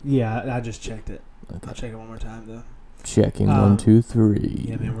quick? Yeah, I just checked it. Okay. I'll check it one more time, though. Checking 1, 2, 3.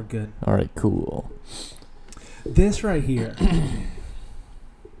 Yeah, man, we're good. All right, cool. This right here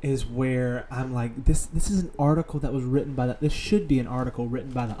is where I'm like, this is an article that was written by this should be an article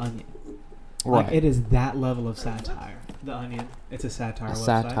written by The Onion. Right. Like, it is that level of satire. The Onion. It's a satire website.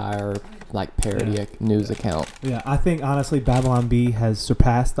 Satire, like parody news account. Yeah, I think, honestly, Babylon Bee has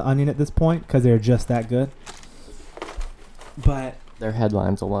surpassed The Onion at this point because they're just that good. But... their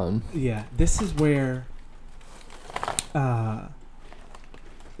headlines alone. Yeah, this is where...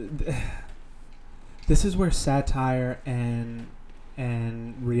 this is where satire and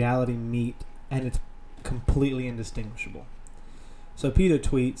reality meet, and it's completely indistinguishable. So PETA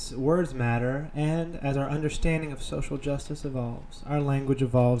tweets, "Words matter, and as our understanding of social justice evolves, our language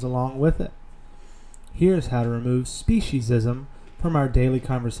evolves along with it. Here's how to remove speciesism from our daily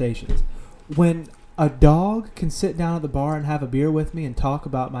conversations." When a dog can sit down at the bar and have a beer with me and talk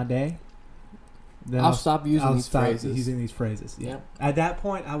about my day, then I'll stop using these phrases. Using these phrases. Yeah. Yep. At that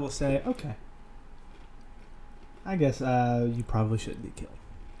point, I will say, okay, I guess you probably shouldn't be killed.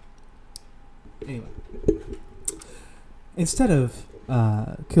 Anyway, instead of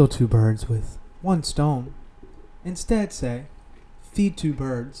kill two birds with one stone, instead say, feed two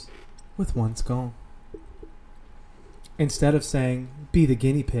birds with one skull. Instead of saying, be the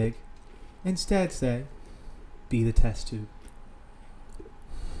guinea pig, instead say, be the test tube.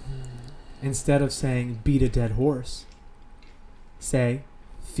 Instead of saying, beat a dead horse, say,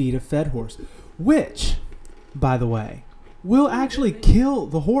 feed a fed horse. Which, by the way, will actually kill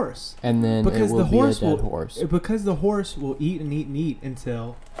the horse. And then Because it will the horse be a dead will- horse. Because the horse will eat and eat and eat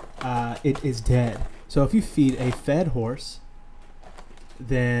until it is dead. So if you feed a fed horse,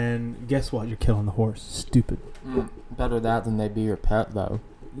 then guess what? You're killing the horse. Stupid. Better that than they be your pet, though.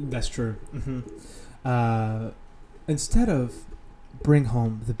 That's true. Instead of bring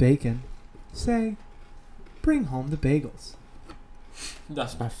home the bacon, say bring home the bagels.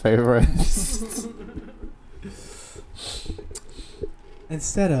 That's my favorite.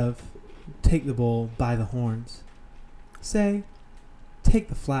 Instead of take the bull by the horns, say take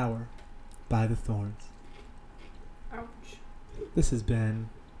the flower by the thorns. Ouch. This has been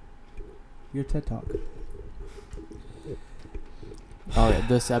your TED Talk. Alright,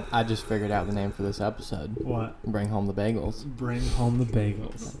 I just figured out the name for this episode. What? Bring home the bagels. Bring home the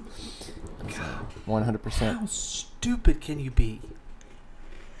bagels. 100%. How stupid can you be?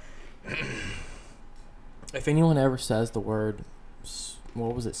 If anyone ever says the word,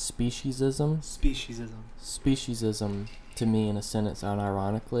 what was it, speciesism? Speciesism. Speciesism to me in a sentence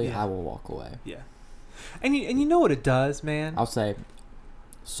unironically, Yeah. I will walk away. Yeah. And you know what it does, man? I'll say,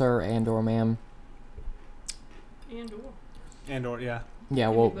 sir and or ma'am. And or. Yeah. Yeah,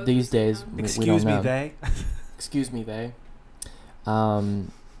 Can well, be both these at the same days, time. we Excuse don't me, know. they. Excuse me, they.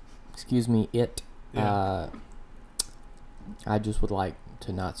 Excuse me, it. Yeah. I just would like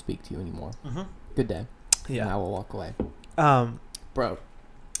to not speak to you anymore. Mm-hmm. Good day. And I Yeah. will walk away. Bro.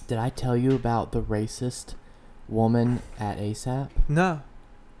 Did I tell you about the racist woman at ASAP? No.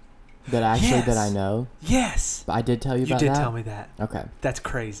 That actually that I Yes. know? Yes. I did tell you You about did that? tell me that. Okay. That's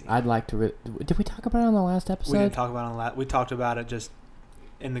crazy. I'd like to... did we talk about it on the last episode? We didn't talk about it on that. We talked about it just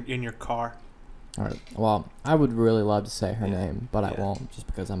in your car. All right. Well, I would really love to say her Yeah. name, but I Yeah. won't just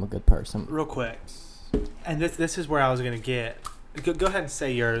because I'm a good person. Real quick. And this is where I was gonna get. Go ahead and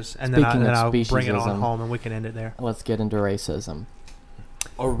say yours, and then Speaking of I'll bring it on speciesism. home, and we can end it there. Let's get into racism.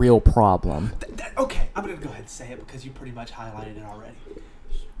 A real problem. Okay, I'm gonna go ahead and say it because you pretty much highlighted it already.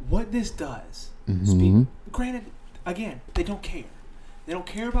 What this does. Mhm. Granted, again, they don't care. They don't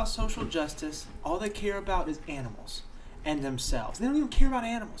care about social justice. All they care about is animals and themselves. They don't even care about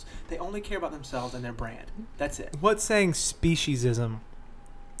animals. They only care about themselves and their brand. That's it. What saying speciesism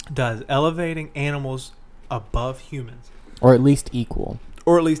does, elevating animals above humans, Or at least equal,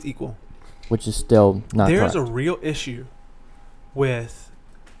 or at least equal. which is still not There's correct. a real issue with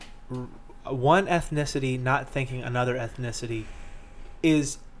one ethnicity not thinking another ethnicity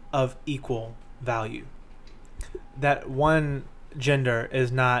is of equal value. That one gender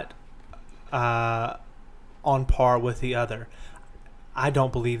is not on par with the other. I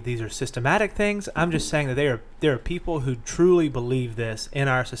don't believe these are systematic things. I'm just saying that there are people who truly believe this in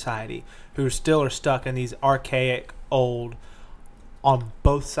our society, who still are stuck in these archaic, old, on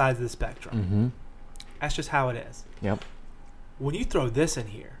both sides of the spectrum. Mm-hmm. That's just how it is. Yep. When you throw this in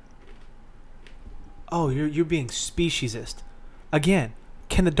here, oh, you're being speciesist. Again,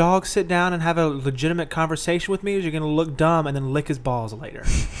 can the dog sit down and have a legitimate conversation with me, or is you going to look dumb and then lick his balls later?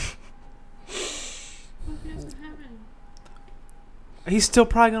 What if he doesn't have any? He's still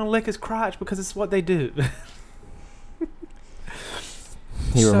probably going to lick his crotch because it's what they do.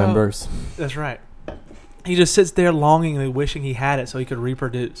 He So- remembers. That's right. He just sits there longingly wishing he had it so he could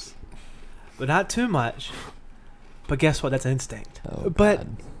reproduce. But not too much. But guess what? That's instinct. Oh, but God.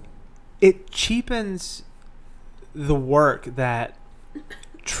 it cheapens the work that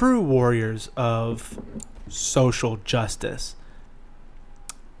true warriors of social justice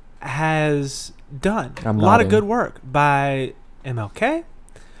has done. I'm a lot of nodding. good work by MLK,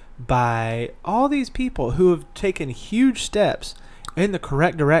 by all these people who have taken huge steps in the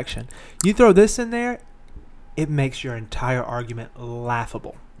correct direction. You throw this in there, it makes your entire argument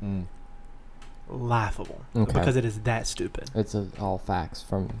laughable. Mm. Laughable. Okay. Because it is that stupid. It's all facts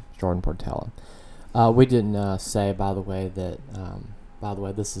from Jordan Portella. We didn't say, by the way, that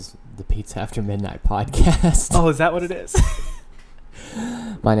this is the Pizza After Midnight podcast. Oh, is that what it is?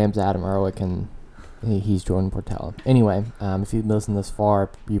 My name's Adam Erwick, and he's Jordan Portella. Anyway, if you've listened this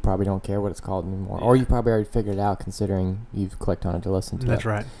far, you probably don't care what it's called anymore. Or you probably already figured it out, considering you've clicked on it to listen to That's it.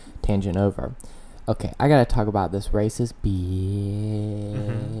 right. Tangent over. Okay, I gotta talk about this racist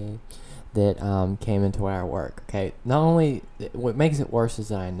bitch that came into our work. Okay, not only what makes it worse is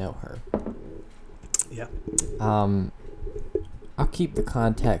that I know her. Yeah. I'll keep the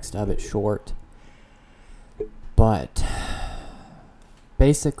context of it short, but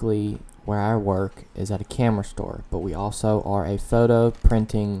basically, where I work is at a camera store, but we also are a photo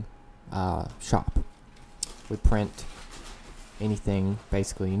printing shop. We print anything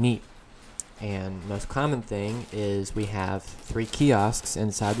basically you need. And most common thing is we have 3 kiosks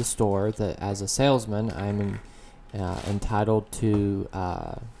inside the store that, as a salesman, I'm entitled to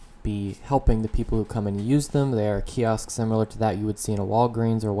be helping the people who come in and use them. They are kiosks similar to that you would see in a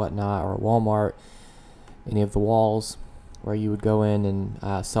Walgreens or whatnot, or a Walmart, any of the walls, where you would go in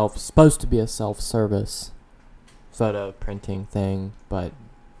and supposed to be a self-service photo printing thing, but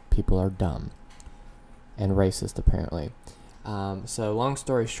people are dumb and racist apparently. So long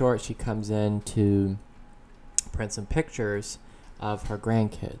story short, she comes in to print some pictures of her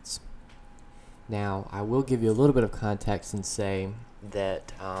grandkids. Now, I will give you a little bit of context and say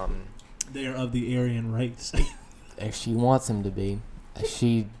that they are of the Aryan race. if she wants them to be,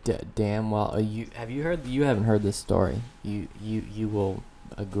 she damn well. You haven't heard this story. You will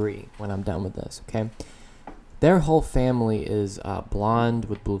agree when I'm done with this. Okay, their whole family is blonde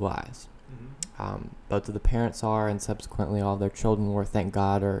with blue eyes. Both of the parents are, and subsequently all their children were, thank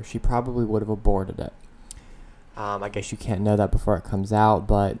God, or she probably would have aborted it. I guess you can't know that before it comes out,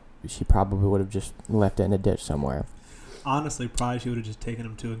 but she probably would have just left it in a ditch somewhere. Honestly, probably she would have just taken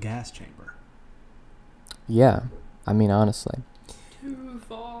him to a gas chamber. Yeah, I mean, honestly. Too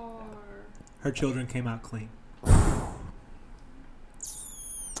far. Her children came out clean.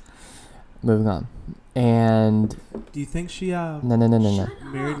 Moving on. And do you think she no.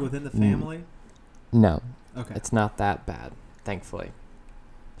 married within the family? No. Okay. It's not that bad, thankfully.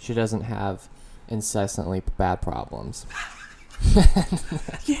 She doesn't have incessantly bad problems.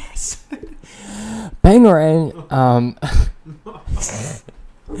 Yes. Bangarang.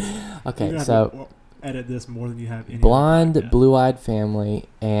 Okay, so edit this more than you have. Any blonde, blue-eyed family,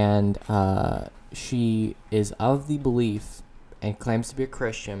 and she is of the belief and claims to be a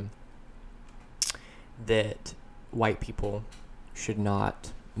Christian that white people should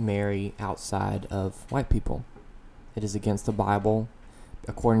not marry outside of white people. It is against the Bible.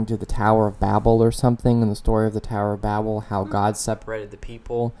 According to the Tower of Babel or something, in the story of the Tower of Babel, how God separated the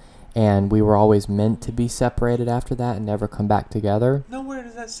people, and we were always meant to be separated after that and never come back together. Nowhere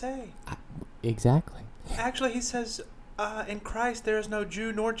does that say. Exactly. Actually, he says, in Christ there is no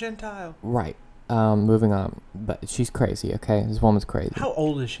Jew nor Gentile. Right. Moving on. But she's crazy, okay? This woman's crazy. How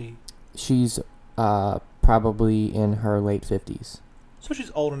old is she? She's probably in her late 50s. So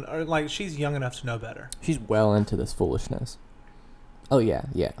she's old, or like she's young enough to know better. She's well into this foolishness. Oh, yeah.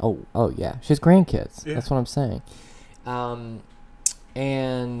 Oh, yeah. She has grandkids. Yeah. That's what I'm saying.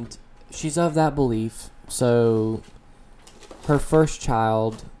 And she's of that belief. So her first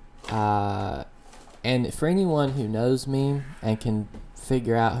child, and for anyone who knows me and can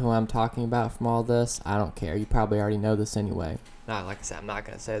figure out who I'm talking about from all this, I don't care. You probably already know this anyway. Not like I said, I'm not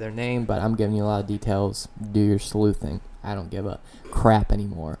going to say their name, but I'm giving you a lot of details. Do your sleuthing. I don't give a crap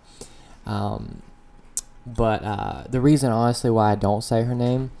anymore. But the reason, honestly, why I don't say her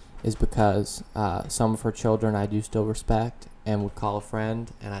name is because some of her children I do still respect and would call a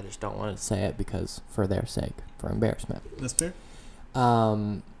friend, and I just don't want to say it because for their sake, for embarrassment. That's fair.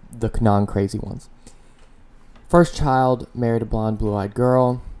 The non-crazy ones. First child, married a blonde, blue-eyed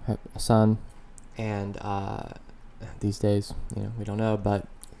girl, had a son, and these days, we don't know, but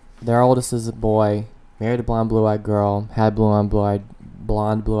their oldest is a boy, married a blonde, blue-eyed girl, had blonde,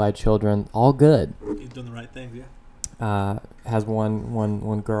 blue-eyed children, all good. He's doing the right things, yeah. Has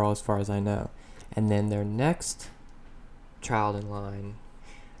one girl as far as I know. And then their next child in line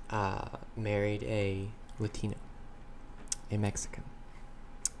married a Latino, a Mexican,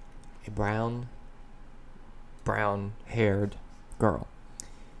 a brown-haired girl,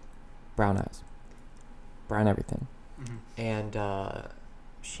 brown eyes, brown everything. Mm-hmm. And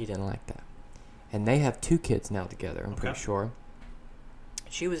she didn't like that. And they have 2 kids now together, I'm pretty sure.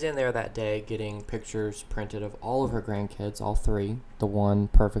 She was in there that day getting pictures printed of all of her grandkids, all 3, the one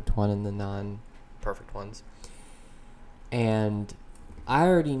perfect one and the non-perfect ones. And I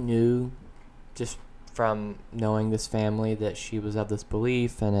already knew, just from knowing this family, that she was of this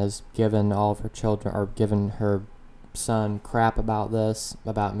belief and has given all of her children, or given her son crap about this,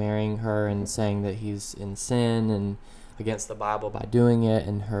 about marrying her and saying that he's in sin and against the Bible by doing it,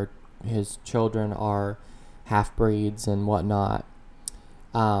 and his children are half-breeds and whatnot.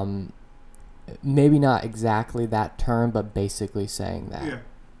 Maybe not exactly that term, but basically saying that.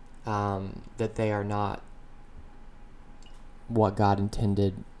 Yeah. That they are not what God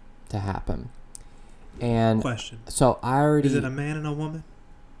intended to happen. And question. So I already... Is it a man and a woman?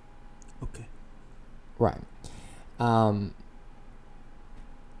 Okay. Right. I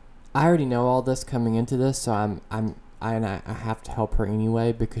already know all this coming into this, so I have to help her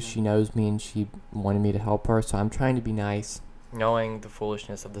anyway because she knows me and she wanted me to help her. So I'm trying to be nice, knowing the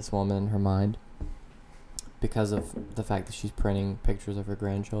foolishness of this woman in her mind because of the fact that she's printing pictures of her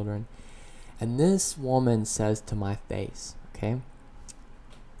grandchildren. And this woman says to my face, okay?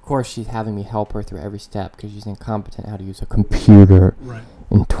 Of course, she's having me help her through every step because she's incompetent how to use a computer Right.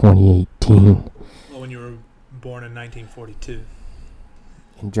 in 2018 Well, when you were born in 1942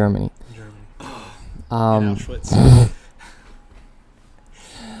 in Germany. in Germany. Um, In Auschwitz.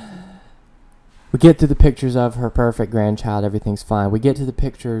 We get to the pictures of her perfect grandchild. Everything's fine. We get to the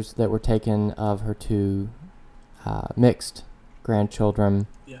pictures that were taken of her two mixed grandchildren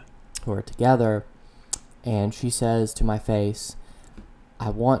who are together. And she says to my face, I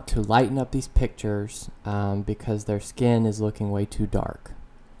want to lighten up these pictures because their skin is looking way too dark.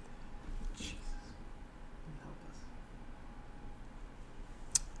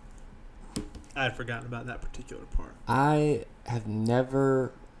 I had forgotten about that particular part. I have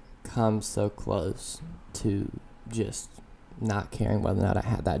never come so close to just not caring whether or not I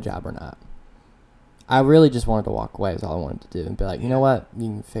had that job or not. I really just wanted to walk away is all I wanted to do and be like, you know what? You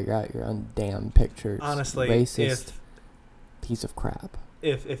can figure out your own damn pictures. Honestly, racist piece of crap.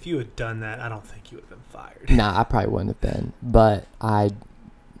 If you had done that, I don't think you would have been fired. Nah, I probably wouldn't have been. But I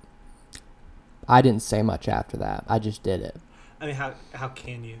didn't say much after that. I just did it. I mean, how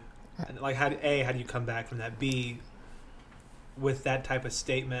can you? Like, how do you come back from that? B, with that type of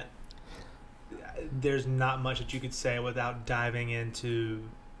statement, there's not much that you could say without diving into.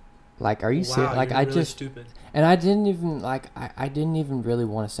 Like, are you wow, serious? Like, you're I really just stupid. And I didn't even I didn't even really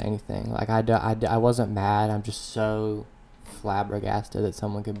want to say anything. Like, I wasn't mad. I'm just so flabbergasted that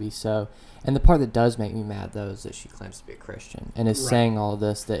someone could be so. And the part that does make me mad though is that she claims to be a Christian and is saying all of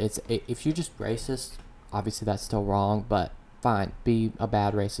this. That if you're just racist, obviously that's still wrong. But fine, be a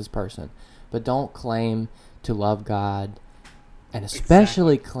bad racist person, but don't claim to love God, and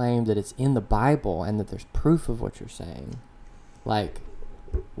especially claim that it's in the Bible and that there's proof of what you're saying. Like,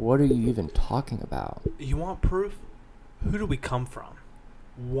 what are you even talking about? You want proof? Who do we come from?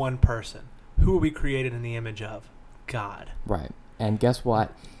 One person. Who are we created in the image of? God. Right. And guess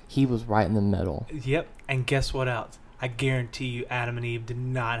what? He was right in the middle. Yep. And guess what else? I guarantee you Adam and Eve did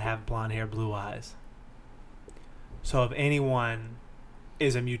not have blonde hair, blue eyes. So if anyone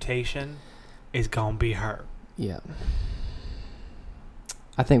is a mutation, it's going to be her. Yeah.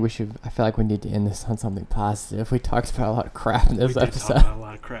 I think I feel like we need to end this on something positive. We talked about a lot of crap in this episode. We did talk about a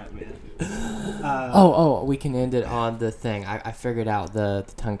lot of crap, man. We can end it on the thing. I figured out the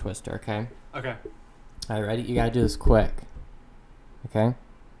tongue twister, okay? Okay. All right, ready? You got to do this quick. Okay?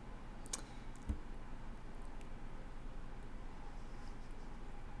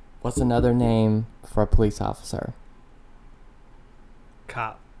 What's another name for a police officer?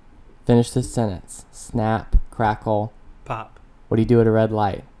 Cop. Finish this sentence. Snap, crackle. Pop. What do you do at a red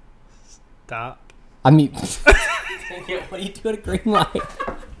light? Stop. I mean, what do you do at a green light?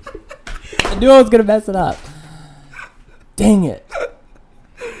 I knew I was going to mess it up. Dang it.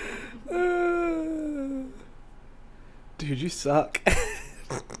 Dude, you suck.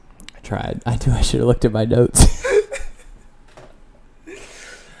 I tried. I should have looked at my notes.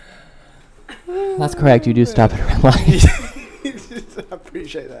 That's correct. You do stop at a red light. I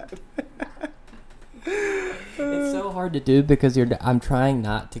appreciate that. It's so hard to do because I'm trying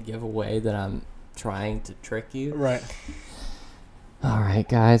not to give away that I'm trying to trick you. Right. All right,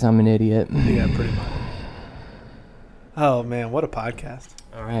 guys. I'm an idiot. Yeah, pretty much. Oh, man. What a podcast.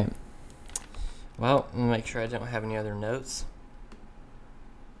 All right. Well, let me make sure I don't have any other notes.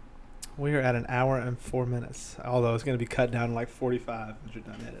 We are at an hour and 4 minutes. Although it's going to be cut down to like 45 as you're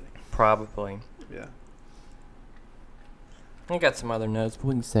done editing. Probably. Yeah. I got some other notes, but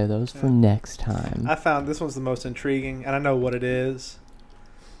we can say those for next time. I found this one's the most intriguing, and I know what it is.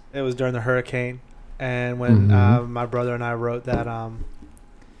 It was during the hurricane, and when my brother and I wrote that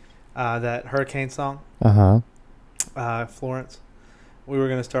that hurricane song, Florence, we were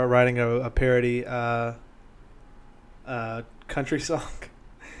going to start writing a parody country song.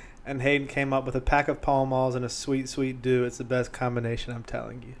 And Hayden came up with a pack of Pall Malls and a sweet, sweet dew. It's the best combination, I'm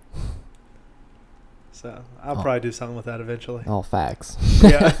telling you. So I'll probably do something with that eventually. All facts.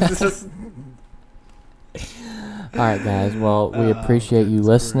 Yeah. All right, guys. Well, we appreciate you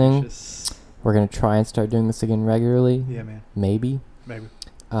listening. Gracious. We're going to try and start doing this again regularly. Yeah, man. Maybe.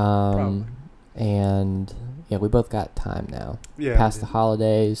 Probably. And, yeah, we both got time now. Yeah. Past the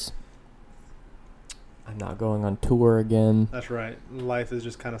holidays. I'm not going on tour again. That's right. Life is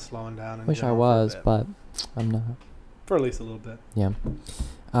just kind of slowing down. In Wish I general was, for a bit. but I'm not. For at least a little bit. Yeah.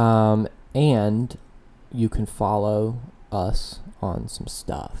 And you can follow us on some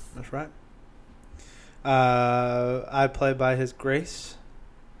stuff. That's right. I play by his grace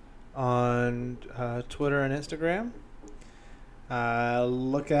on Twitter and Instagram.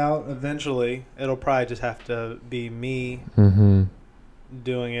 Look out eventually. It'll probably just have to be me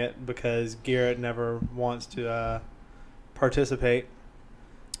doing it because Garrett never wants to participate.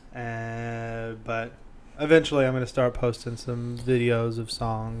 But eventually I'm going to start posting some videos of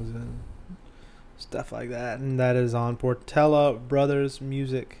songs and stuff like that. And that is on Portella Brothers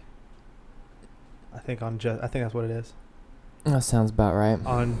Music. I think that's what it is. That sounds about right.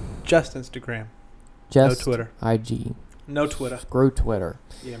 On just Instagram. Just no Twitter. IG. No Twitter. Screw Twitter.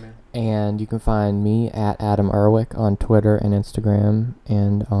 Yeah, man. And you can find me at Adam Erwick on Twitter and Instagram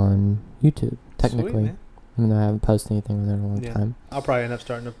and on YouTube, technically. Sweet, man. Even though I haven't posted anything in there in a long time. I'll probably end up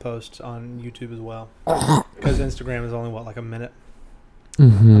starting to post on YouTube as well. Because Instagram is only, like a minute?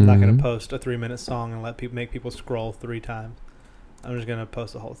 I'm not going to post a 3-minute song and make people scroll 3 times. I'm just going to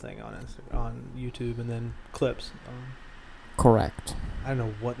post the whole thing on YouTube and then clips. Correct. I don't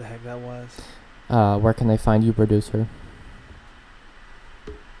know what the heck that was. Where can they find you, producer?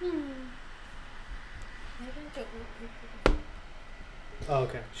 Oh,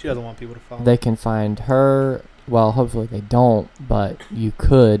 okay. She doesn't want people to follow. They can find her. Well, hopefully they don't, but you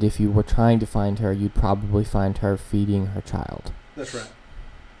could. If you were trying to find her, you'd probably find her feeding her child. That's right.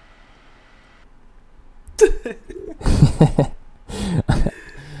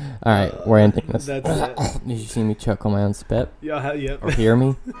 All right, we're ending this. That's it. Did you see me choke on my own spit? Yep. Or hear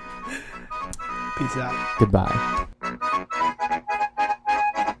me? Peace out. Goodbye.